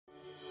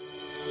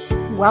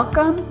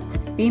Welcome to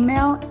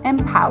Female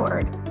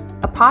Empowered,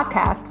 a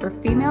podcast for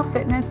female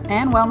fitness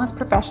and wellness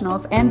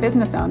professionals and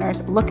business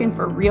owners looking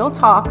for real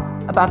talk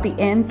about the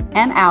ins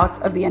and outs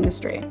of the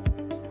industry.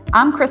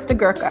 I'm Krista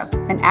Gurka,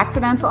 an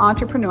accidental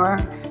entrepreneur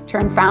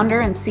turned founder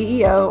and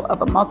CEO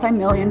of a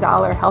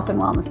multi-million-dollar health and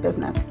wellness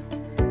business.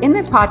 In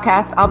this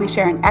podcast, I'll be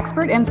sharing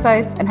expert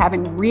insights and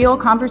having real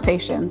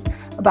conversations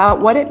about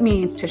what it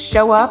means to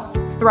show up,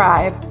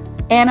 thrive,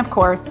 and of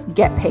course,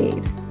 get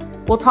paid.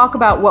 We'll talk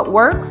about what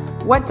works,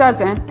 what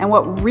doesn't, and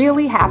what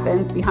really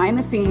happens behind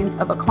the scenes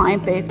of a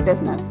client-based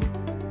business.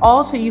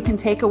 All so you can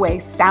take away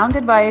sound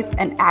advice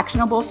and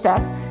actionable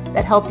steps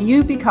that help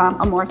you become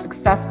a more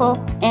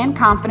successful and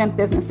confident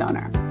business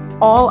owner,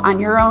 all on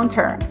your own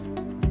terms.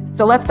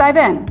 So let's dive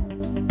in.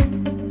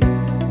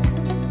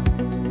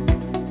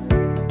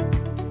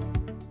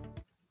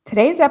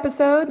 Today's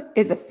episode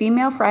is a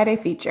Female Friday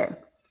feature.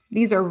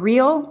 These are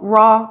real,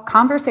 raw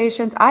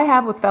conversations I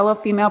have with fellow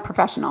female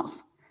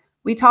professionals.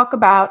 We talk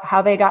about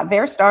how they got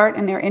their start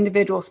in their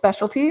individual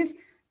specialties,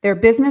 their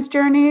business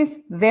journeys,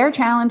 their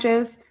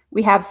challenges.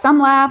 We have some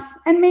laughs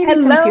and maybe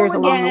some tears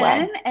along the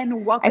way.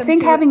 And welcome. I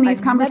think having these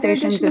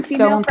conversations is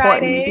so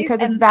important because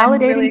it's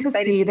validating to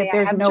see that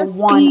there's no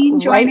one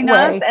right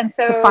way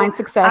to find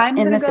success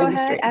in this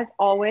industry. As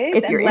always,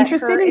 if you're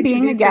interested in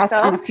being a guest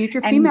on a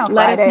future Female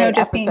Friday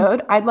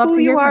episode, I'd love to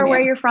hear from you.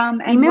 Where you're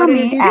from, email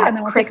me at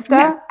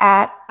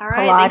Krista@Pilates. All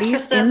right,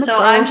 thanks, Krista. So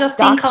I'm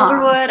Justine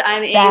Calderwood.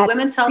 I'm a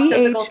women's health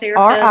physical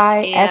therapist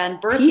and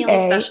birth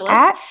healing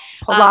specialist.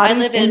 I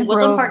live in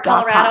Woodland Park,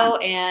 Colorado,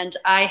 and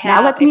I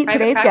have a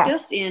private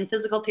practice in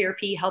physical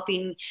therapy,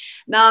 helping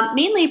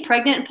mainly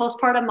pregnant and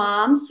postpartum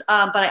moms,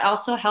 but I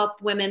also help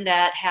women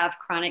that have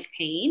chronic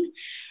pain.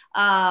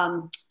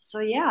 So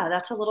yeah,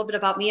 that's a little bit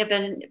about me. I've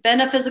been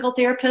a physical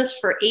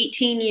therapist for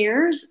 18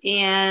 years,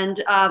 and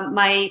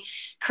my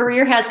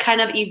career has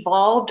kind of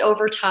evolved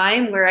over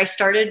time. Where I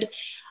started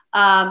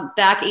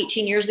back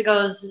 18 years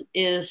ago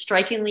is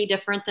strikingly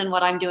different than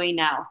what I'm doing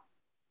now.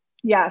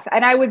 Yes.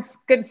 And I was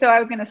going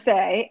to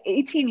say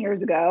 18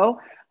 years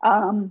ago,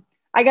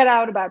 I got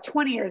out about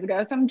 20 years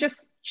ago. So I'm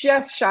just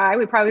shy.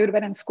 We probably would have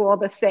been in school at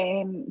the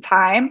same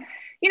time.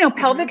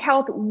 Pelvic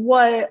health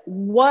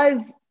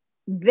was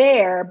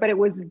there, but it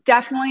was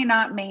definitely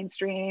not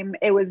mainstream.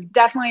 It was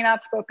definitely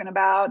not spoken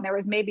about. And there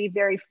was maybe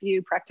very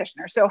few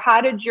practitioners. So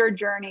how did your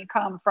journey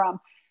come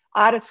from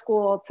out of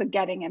school to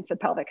getting into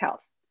pelvic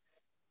health?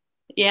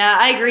 Yeah,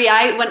 I agree.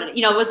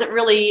 It wasn't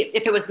really,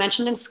 if it was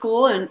mentioned in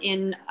school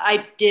and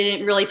I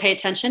didn't really pay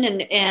attention.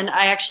 And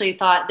I actually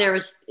thought there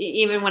was,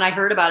 even when I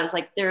heard about it, it's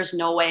like, there's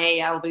no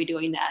way I will be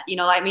doing that.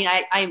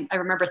 I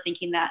remember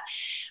thinking that,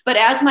 but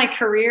as my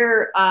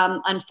career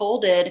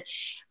unfolded,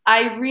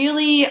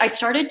 I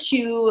started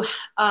to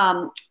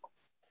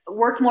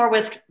work more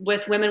with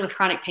women with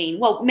chronic pain.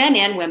 Well, men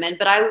and women,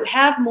 but I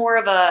have more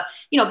of a,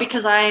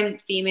 because I'm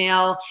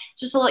female,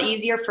 it's just a little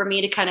easier for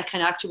me to kind of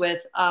connect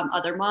with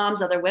other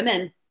moms, other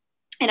women.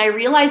 And I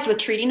realized with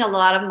treating a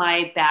lot of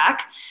my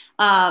back,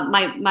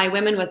 my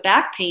women with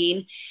back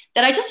pain,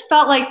 that I just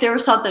felt like there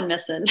was something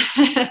missing.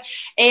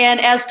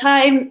 And as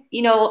time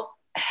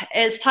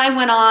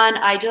went on,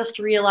 I just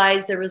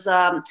realized there was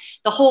the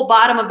whole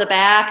bottom of the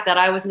back that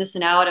I was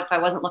missing out if I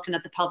wasn't looking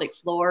at the pelvic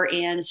floor,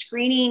 and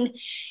screening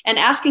and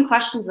asking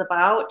questions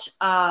about,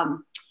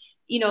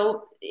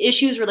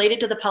 issues related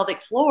to the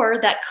pelvic floor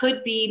that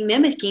could be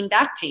mimicking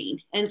back pain.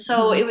 And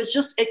so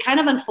it kind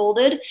of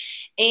unfolded.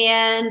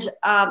 And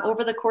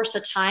over the course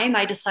of time,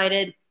 I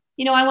decided,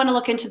 I want to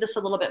look into this a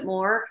little bit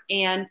more.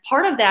 And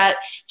part of that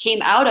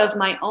came out of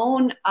my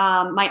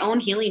own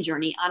healing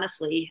journey.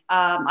 Honestly,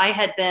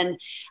 I've been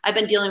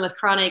dealing with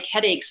chronic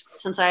headaches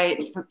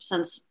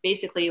since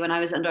basically when I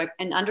was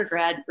in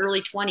undergrad,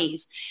 early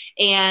 20s,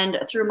 and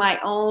through my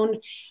own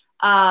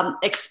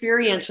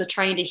experience with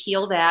trying to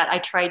heal that, I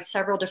tried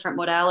several different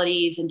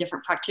modalities and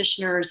different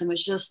practitioners, and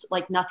was just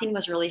like, nothing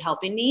was really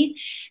helping me,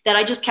 that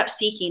I just kept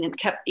seeking and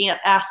kept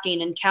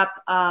asking and kept,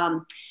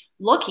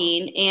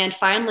 looking, and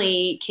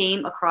finally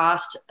came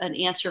across an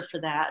answer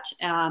for that.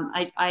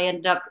 I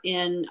ended up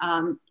in,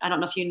 I don't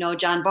know if you know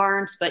John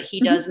Barnes, but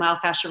he does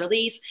myofascial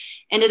release.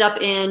 Ended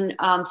up in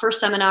first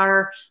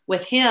seminar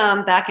with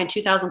him back in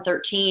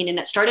 2013, and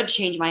it started to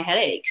change my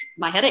headache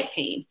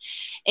pain.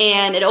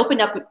 And it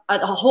opened up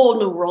a whole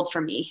new world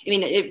for me. I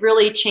mean, it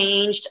really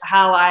changed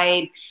how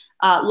I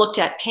looked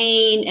at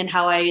pain and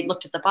how I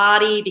looked at the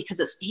body,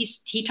 because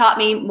he taught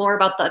me more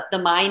about the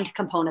mind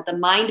component, the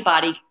mind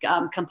body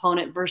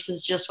component,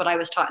 versus just what I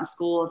was taught in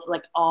school of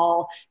like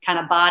all kind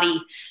of body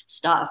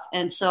stuff.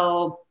 And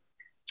so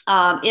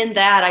in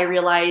that, I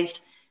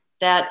realized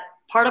that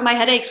part of my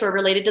headaches were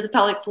related to the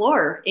pelvic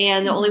floor.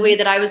 And the only way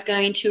that I was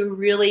going to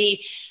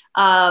really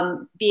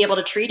be able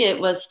to treat it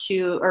was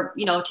to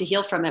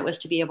heal from it, was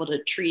to be able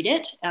to treat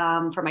it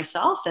for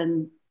myself.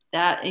 And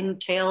that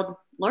entailed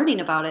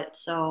learning about it.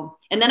 So,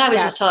 and then I was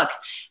just hooked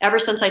ever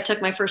since I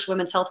took my first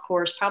women's health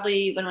course,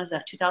 probably when was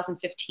that,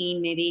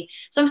 2015 maybe.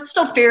 So I'm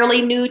still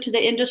fairly new to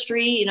the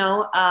industry, you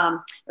know,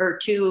 or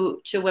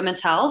to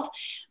women's health,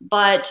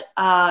 but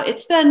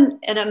it's been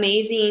an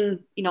amazing,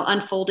 you know,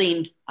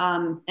 unfolding,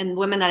 and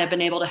women that I've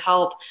been able to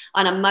help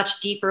on a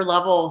much deeper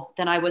level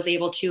than I was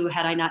able to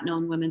had I not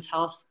known women's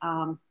health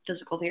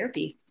physical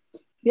therapy.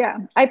 Yeah,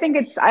 I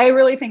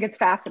really think it's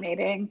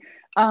fascinating.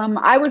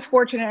 I was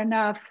fortunate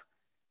enough.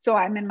 So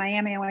I'm in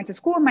Miami. I went to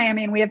school in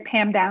Miami, and we have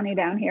Pam Downey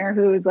down here,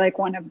 who is like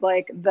one of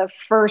like the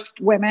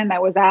first women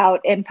that was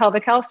out in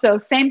pelvic health. So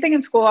same thing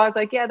in school. I was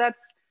like, yeah, that's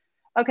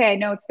okay. I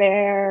know it's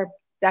there.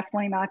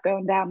 Definitely not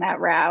going down that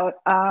route.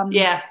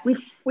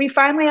 We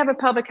finally have a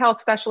pelvic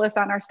health specialist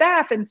on our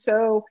staff. And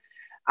so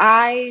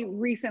I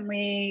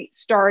recently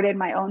started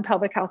my own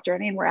pelvic health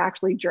journey, and we're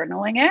actually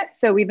journaling it.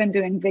 So we've been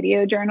doing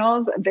video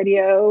journals,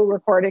 video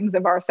recordings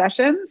of our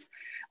sessions.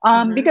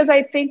 Because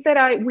I think that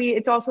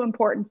it's also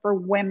important for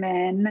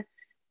women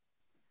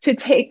to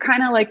take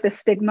kind of like the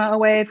stigma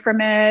away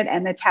from it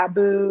and the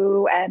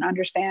taboo, and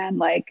understand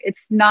like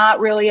it's not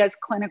really as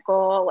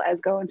clinical as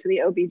going to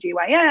the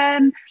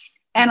OBGYN.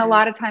 And a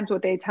lot of times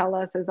what they tell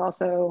us is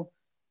also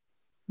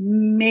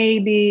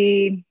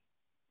maybe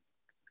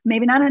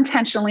not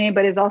intentionally,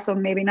 but is also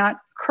maybe not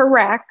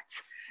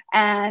correct.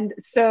 And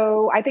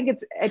so I think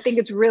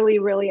it's really,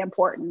 really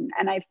important.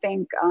 And I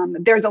think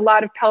there's a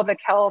lot of pelvic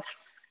health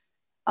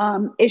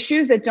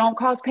issues that don't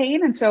cause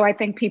pain. And so I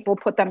think people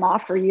put them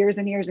off for years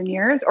and years and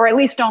years, or at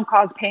least don't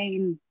cause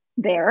pain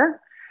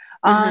there.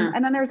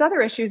 And then there's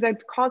other issues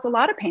that cause a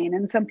lot of pain.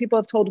 And some people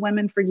have told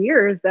women for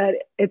years that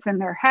it's in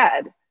their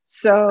head.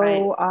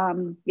 So,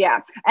 And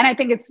I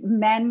think it's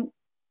men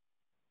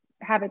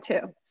have it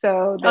too.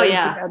 So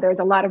there's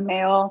a lot of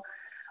male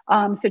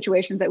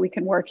situations that we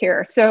can work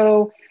here.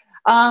 So,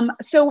 when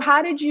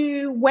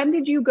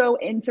did you go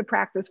into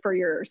practice for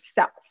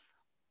yourself?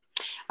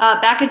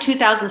 Back in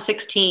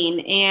 2016,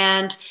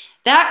 and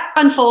that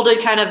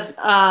unfolded kind of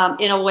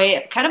in a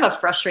way, kind of a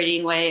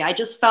frustrating way. I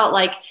just felt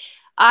like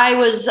I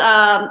was,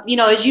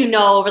 as you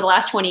know, over the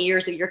last 20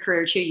 years of your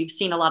career too, you've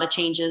seen a lot of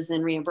changes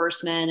in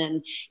reimbursement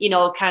and, you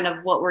know, kind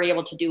of what we're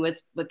able to do with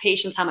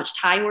patients, how much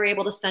time we're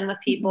able to spend with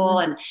people.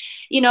 And,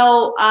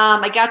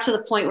 I got to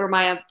the point where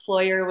my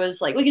employer was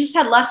like, we just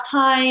had less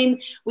time.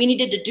 We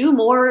needed to do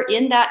more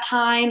in that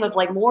time of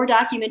like more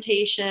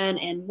documentation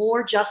and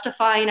more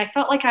justifying. I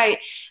felt like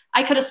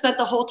I could have spent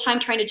the whole time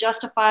trying to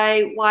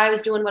justify why I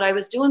was doing what I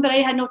was doing, but I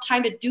had no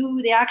time to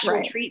do the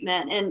actual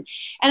treatment. And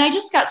I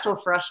just got so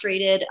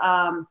frustrated.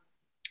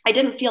 I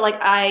didn't feel like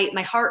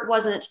my heart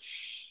wasn't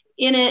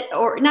in it,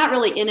 or not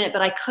really in it,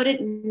 but I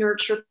couldn't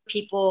nurture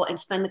people and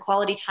spend the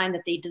quality time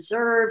that they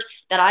deserved,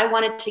 that I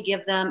wanted to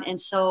give them. And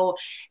so,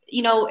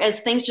 as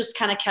things just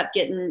kind of kept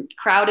getting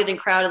crowded,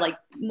 like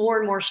more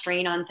and more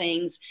strain on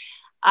things,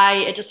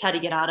 I just had to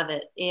get out of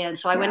it. And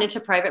so I went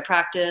into private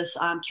practice,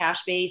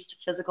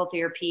 cash-based physical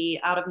therapy,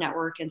 out of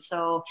network. And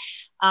so,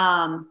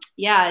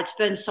 it's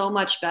been so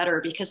much better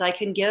because I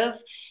can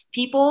give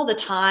people the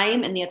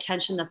time and the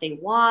attention that they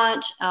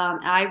want.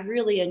 I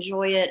really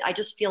enjoy it. I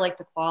just feel like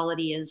the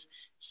quality is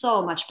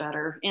so much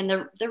better. And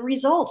the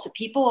results,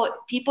 people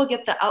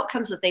get the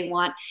outcomes that they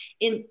want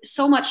in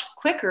so much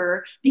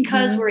quicker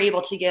because we're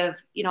able to give,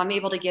 I'm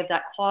able to give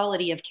that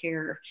quality of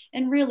care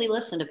and really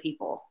listen to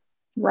people.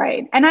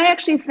 Right. And I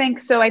actually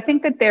think so. I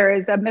think that there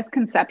is a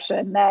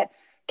misconception that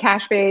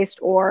cash-based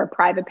or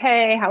private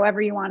pay,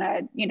 however you want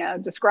to,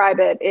 describe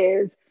it,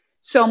 is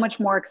so much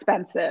more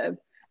expensive.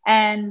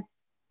 And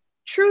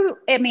true,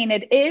 I mean,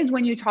 it is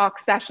when you talk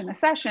session to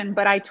session,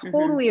 but I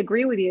totally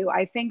agree with you.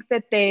 I think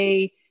that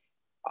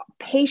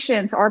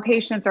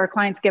our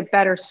clients get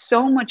better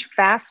so much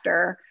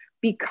faster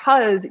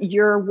because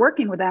you're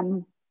working with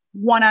them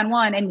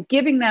one-on-one and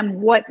giving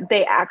them what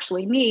they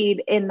actually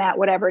need in that,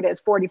 whatever it is,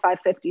 45,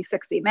 50,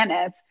 60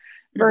 minutes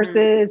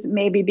versus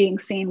maybe being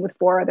seen with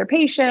 4 other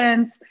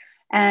patients.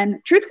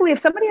 And truthfully, if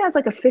somebody has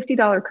like a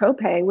 $50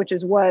 copay, which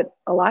is what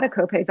a lot of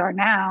copays are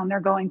now, and they're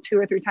going 2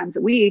 or 3 times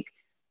a week,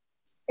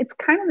 it's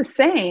kind of the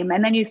same.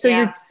 And then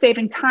you're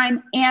saving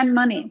time and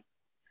money,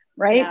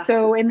 right? Yeah.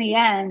 So in the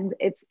end,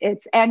 it's,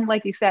 and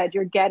like you said,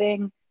 you're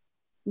getting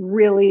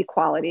really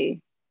quality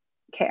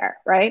care,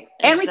 right?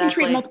 And we can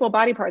treat multiple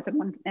body parts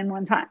in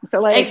one time. So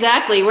like,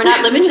 exactly. We're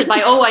not limited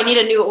by, I need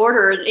a new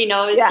order.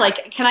 It's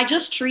like, can I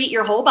just treat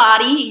your whole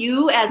body,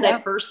 you as a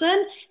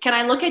person? Can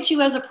I look at you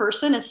as a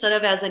person instead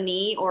of as a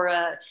knee or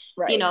a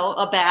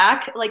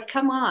back? Like,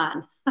 come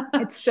on.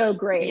 It's so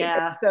great.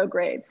 Yeah. It's so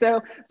great.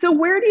 So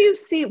where do you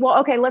see,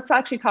 let's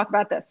actually talk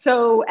about this.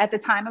 So at the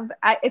time of,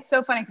 it's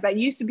so funny because I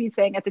used to be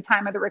saying at the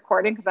time of the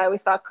recording, because I always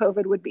thought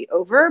COVID would be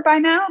over by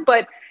now,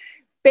 but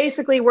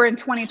basically we're in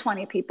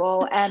 2020,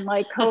 people, and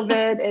like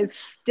COVID is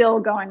still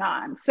going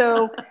on.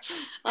 So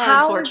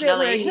how is it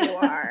where you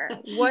are?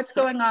 What's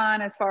going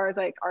on as far as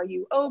like, are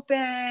you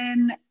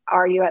open?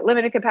 Are you at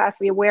limited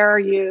capacity? Where are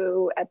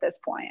you at this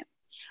point?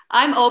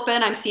 I'm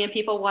open. I'm seeing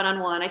people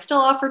one-on-one. I still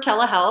offer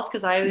telehealth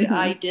because Mm-hmm.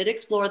 I did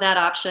explore that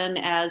option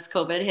as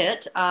COVID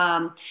hit.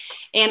 And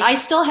I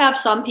still have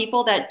some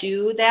people that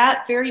do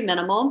that, very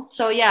minimal.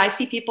 So yeah, I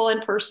see people in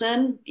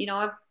person,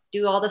 I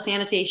do all the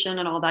sanitation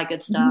and all that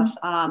good stuff.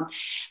 Mm-hmm.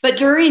 But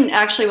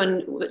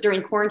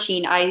during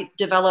quarantine, I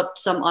developed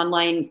some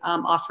online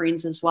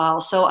offerings as well.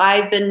 So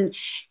I've been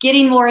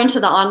getting more into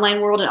the online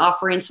world and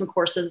offering some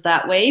courses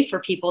that way for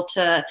people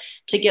to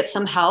get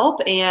some help,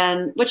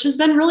 and which has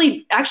been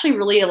really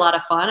a lot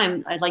of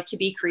fun. I like to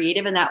be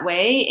creative in that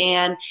way.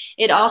 And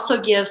it also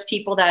gives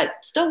people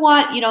that still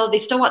want, they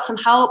still want some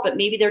help, but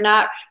maybe they're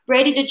not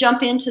ready to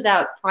jump into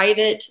that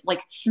private,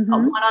 like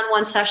Mm-hmm.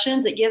 one-on-one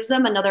sessions. It gives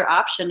them another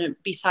option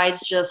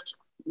besides just,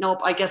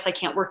 nope, I guess I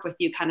can't work with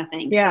you kind of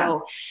thing. Yeah.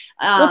 So,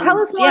 well, tell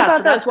us more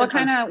about those. What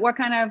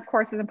kind of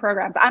courses and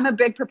programs? I'm a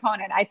big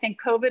proponent. I think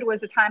COVID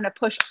was a time to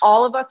push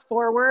all of us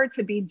forward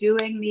to be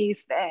doing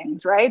these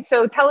things, right?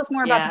 So tell us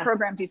more about the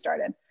programs you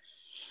started.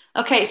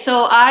 Okay,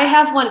 so I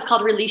have one. It's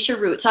called Release Your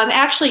Roots. I'm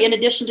actually, in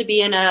addition to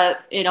being a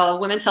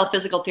women's health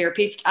physical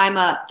therapist, I'm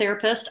a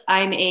therapist.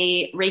 I'm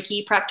a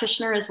Reiki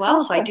practitioner as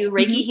well. So I do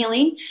Reiki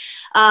healing,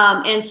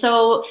 and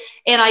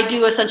I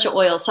do essential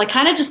oils. So I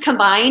kind of just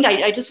combined.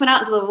 I just went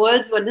out into the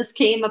woods when this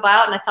came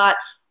about, and I thought,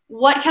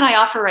 what can I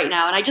offer right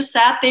now? And I just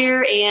sat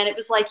there, and it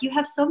was like, you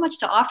have so much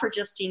to offer,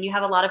 Justine. You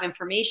have a lot of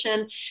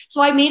information.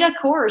 So I made a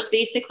course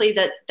basically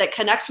that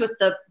connects with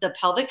the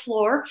pelvic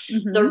floor,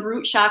 the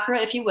root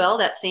chakra, if you will,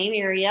 that same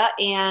area.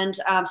 And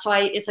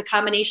it's a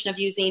combination of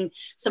using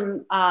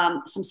some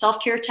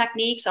self-care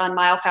techniques on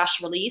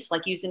myofascial release,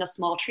 like using a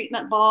small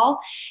treatment ball,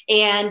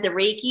 and the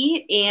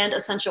Reiki and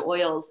essential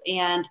oils.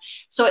 And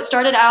so it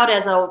started out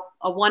as a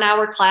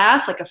 1-hour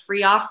class, like a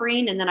free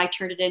offering. And then I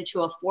turned it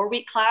into a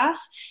 4-week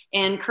class.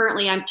 And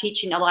currently I'm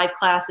teaching a live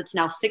class. It's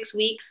now 6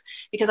 weeks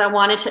because I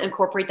wanted to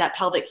incorporate that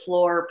pelvic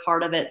floor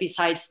part of it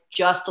besides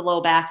just the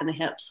low back and the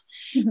hips.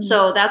 Mm-hmm.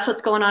 So that's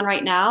what's going on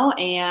right now.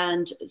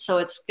 And so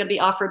it's going to be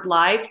offered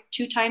live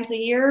 2 times a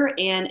year,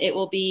 and it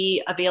will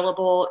be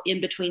available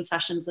in between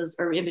sessions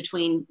or in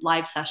between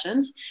live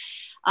sessions.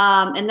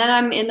 And then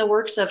I'm in the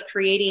works of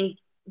creating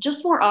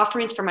just more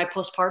offerings for my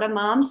postpartum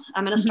moms.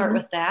 I'm going to start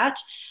with that.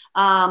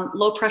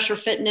 Low pressure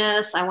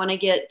fitness. I want to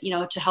get,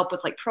 to help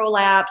with like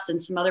prolapse and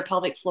some other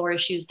pelvic floor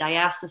issues,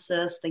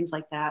 diastasis, things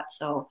like that.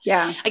 So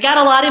yeah, I got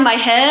a lot in my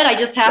head. I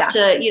just have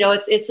to,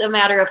 it's a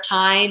matter of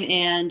time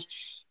and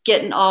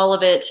getting all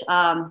of it,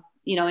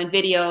 in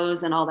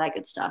videos and all that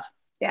good stuff.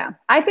 Yeah.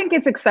 I think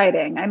it's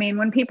exciting. I mean,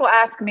 when people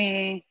ask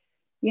me,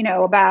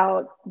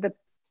 about the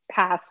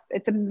past,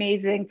 it's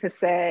amazing to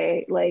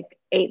say like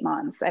 8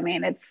 months. I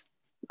mean, it's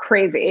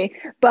crazy,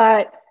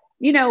 but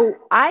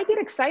I get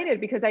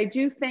excited because I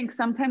do think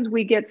sometimes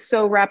we get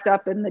so wrapped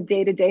up in the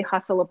day-to-day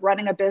hustle of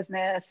running a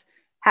business,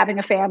 having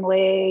a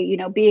family,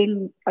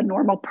 being a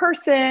normal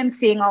person,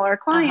 seeing all our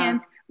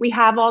clients. We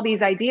have all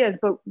these ideas,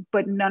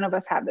 but none of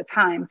us have the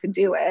time to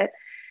do it.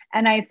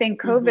 And I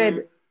think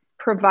COVID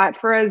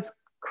for as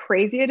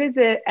crazy as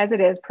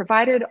it is,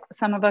 provided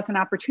some of us an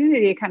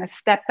opportunity to kind of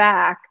step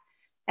back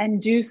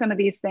and do some of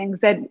these things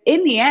that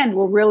in the end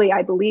will really,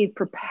 I believe,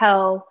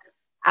 propel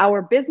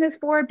our business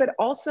forward, but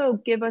also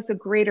give us a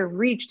greater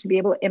reach to be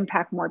able to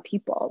impact more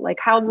people. Like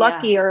how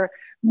lucky are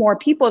more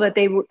people that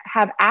they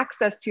have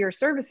access to your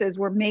services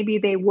where maybe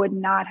they would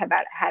not have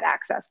had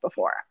access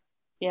before.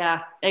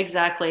 Yeah,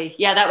 exactly.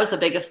 Yeah, that was the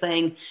biggest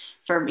thing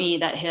for me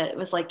that hit. It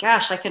was like,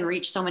 gosh, I can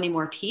reach so many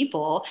more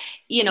people.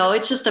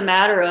 It's just a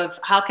matter of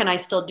how can I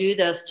still do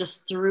this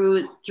just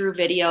through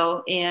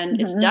video, and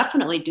it's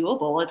definitely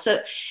doable.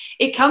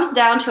 It comes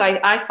down to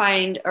I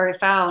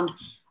found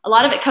a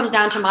lot of it comes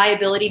down to my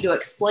ability to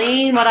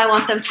explain what I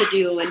want them to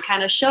do and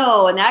kind of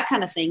show and that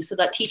kind of thing. So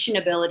that teaching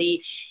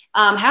ability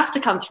has to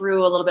come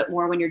through a little bit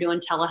more when you're doing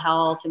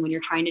telehealth and when you're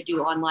trying to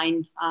do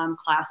online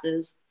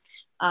classes.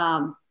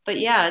 But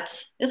yeah,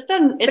 it's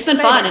been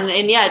fun.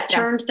 And yeah, it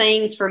turned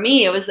things for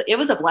me. It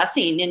was a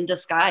blessing in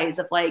disguise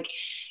of like,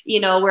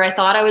 where I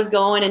thought I was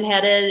going and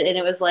headed, and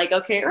it was like,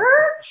 okay.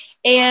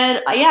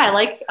 And I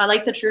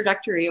like the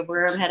trajectory of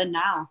where I'm headed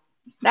now.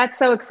 That's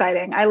so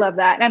exciting. I love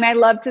that. And I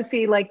love to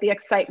see like the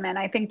excitement.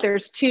 I think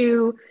there's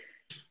 2,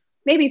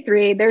 maybe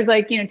 3. There's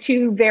like,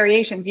 2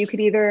 variations. You could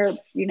either,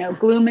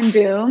 gloom and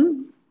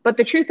doom, but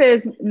the truth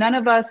is none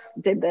of us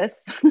did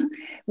this.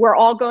 We're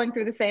all going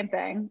through the same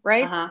thing.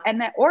 Right.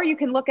 Or you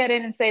can look at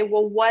it and say,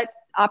 well, what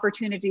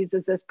opportunities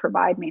does this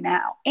provide me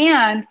now?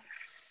 And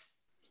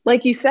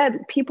like you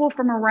said, people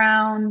from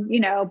around,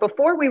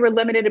 before we were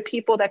limited to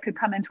people that could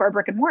come into our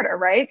brick and mortar.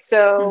 Right.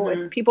 So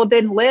if people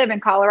didn't live in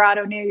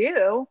Colorado near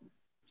you,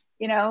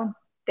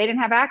 they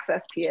didn't have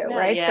access to you.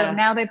 Right. Yeah. So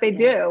now that they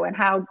do, and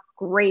how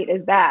great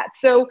is that?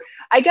 So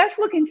I guess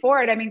looking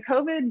forward, I mean,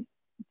 COVID is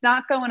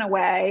not going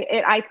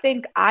away. I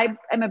think I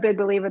am a big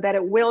believer that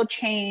it will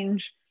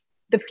change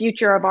the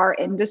future of our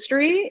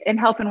industry and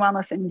health and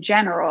wellness in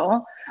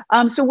general.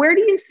 So where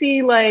do you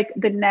see like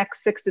the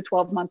next 6 to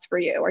 12 months for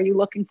you? Are you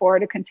looking forward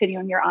to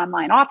continuing your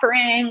online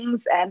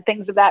offerings and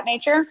things of that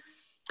nature?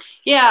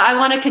 Yeah, I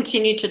want to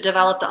continue to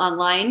develop the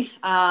online.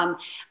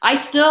 I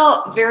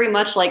still very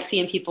much like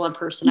seeing people in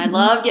person. I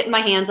love getting my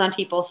hands on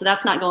people, so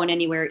that's not going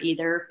anywhere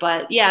either.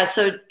 But yeah,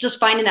 so just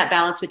finding that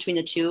balance between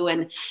the two,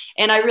 and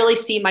I really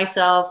see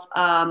myself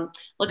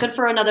looking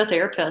for another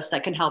therapist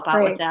that can help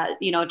out with that.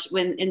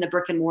 When in the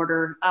brick and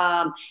mortar,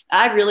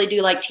 I really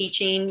do like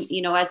teaching.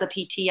 As a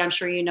PT, I'm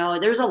sure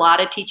there's a lot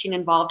of teaching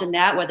involved in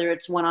that, whether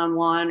it's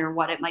one-on-one or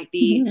what it might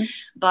be.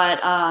 But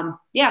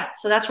yeah,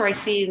 so that's where I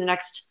see the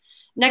next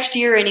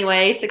year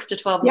anyway, 6 to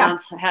 12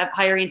 months,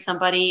 hiring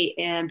somebody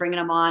and bringing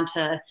them on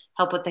to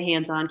help with the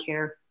hands-on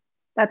care.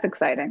 That's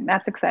exciting.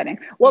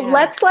 Well,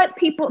 let's let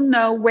people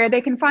know where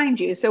they can find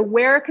you. So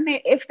where can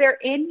they, if they're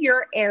in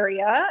your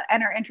area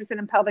and are interested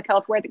in pelvic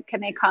health, where can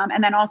they come?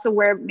 And then also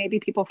where maybe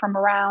people from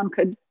around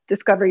could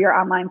discover your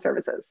online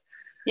services.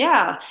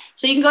 Yeah.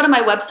 So you can go to my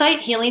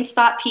website,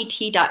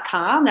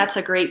 healingspotpt.com. That's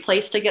a great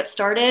place to get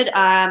started.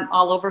 I'm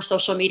all over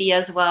social media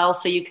as well.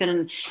 So you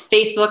can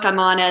Facebook, I'm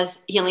on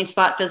as Healing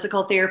Spot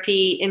Physical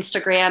Therapy,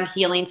 Instagram,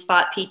 Healing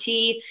Spot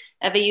PT.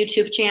 I have a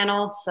YouTube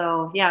channel.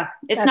 So yeah,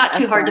 it's not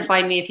too hard to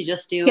find me if you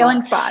just do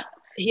Healing Spot.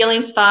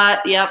 Healing Spot.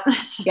 Yep.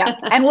 Yeah.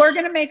 And we're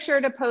going to make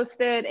sure to post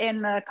it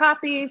in the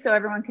copy so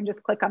everyone can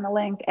just click on the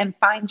link and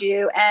find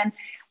you. And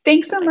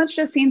thanks so much,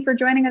 Justine, for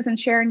joining us and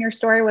sharing your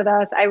story with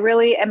us. I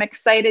really am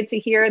excited to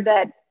hear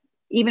that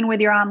even with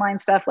your online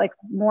stuff, like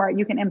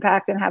you can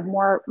impact and have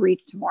more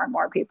reach to more and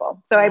more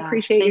people. So I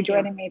appreciate you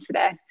joining me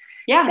today.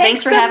 Yeah.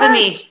 Thanks for having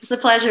me. It's a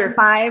pleasure.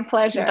 My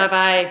pleasure.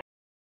 Bye-bye.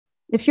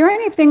 If you're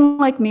anything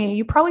like me,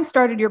 you probably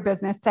started your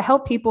business to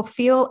help people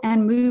feel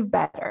and move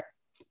better.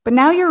 But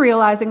now you're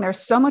realizing there's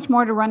so much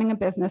more to running a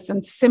business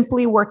than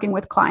simply working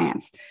with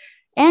clients,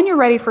 and you're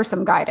ready for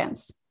some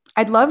guidance.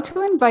 I'd love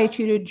to invite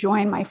you to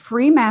join my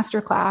free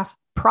masterclass,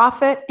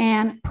 Profit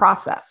and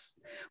Process.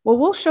 Well,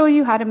 we'll show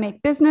you how to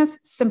make business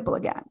simple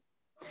again.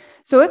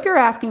 So if you're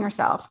asking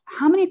yourself,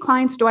 how many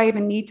clients do I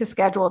even need to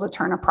schedule to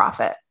turn a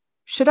profit?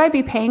 Should I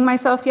be paying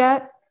myself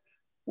yet?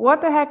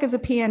 What the heck is a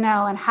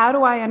P&L and how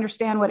do I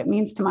understand what it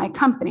means to my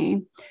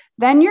company?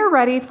 Then you're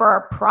ready for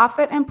our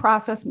Profit and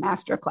Process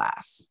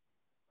Masterclass.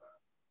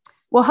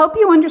 We'll help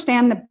you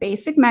understand the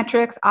basic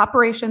metrics,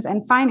 operations,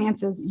 and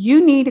finances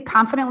you need to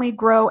confidently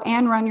grow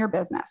and run your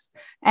business.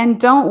 And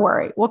don't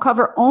worry, we'll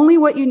cover only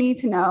what you need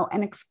to know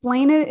and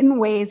explain it in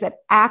ways that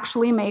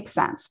actually make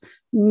sense.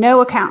 No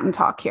accountant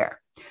talk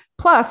here.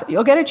 Plus,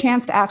 you'll get a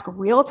chance to ask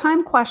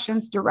real-time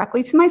questions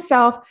directly to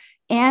myself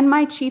and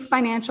my chief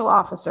financial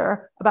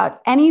officer about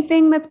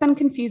anything that's been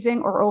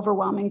confusing or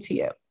overwhelming to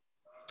you.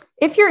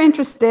 If you're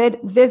interested,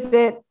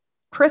 visit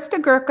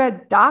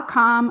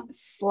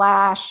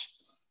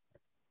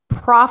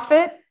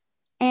kristagurka.com/profit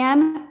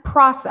and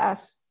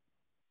process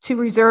to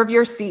reserve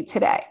your seat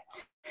today.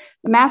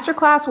 The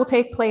masterclass will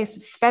take place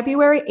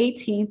February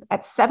 18th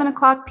at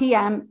 7:00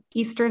 p.m.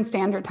 Eastern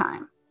Standard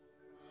Time.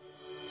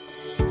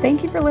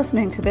 Thank you for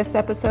listening to this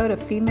episode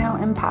of Female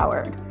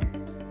Empowered.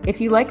 If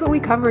you like what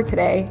we covered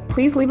today,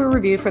 please leave a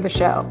review for the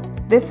show.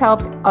 This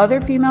helps other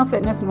female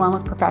fitness and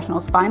wellness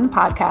professionals find the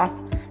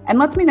podcast and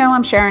lets me know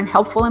I'm sharing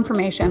helpful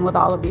information with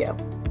all of you.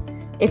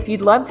 If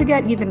you'd love to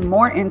get even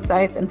more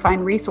insights and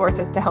find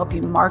resources to help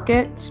you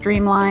market,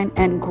 streamline,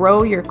 and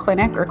grow your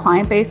clinic or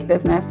client-based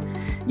business,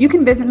 you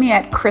can visit me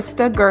at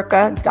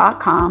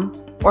kristagurka.com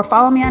or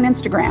follow me on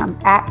Instagram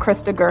at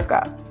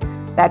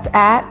kristagurka. That's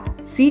at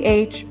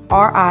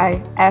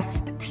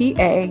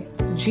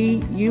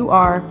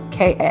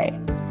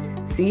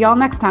CHRISTAGURKA. See y'all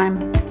next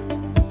time.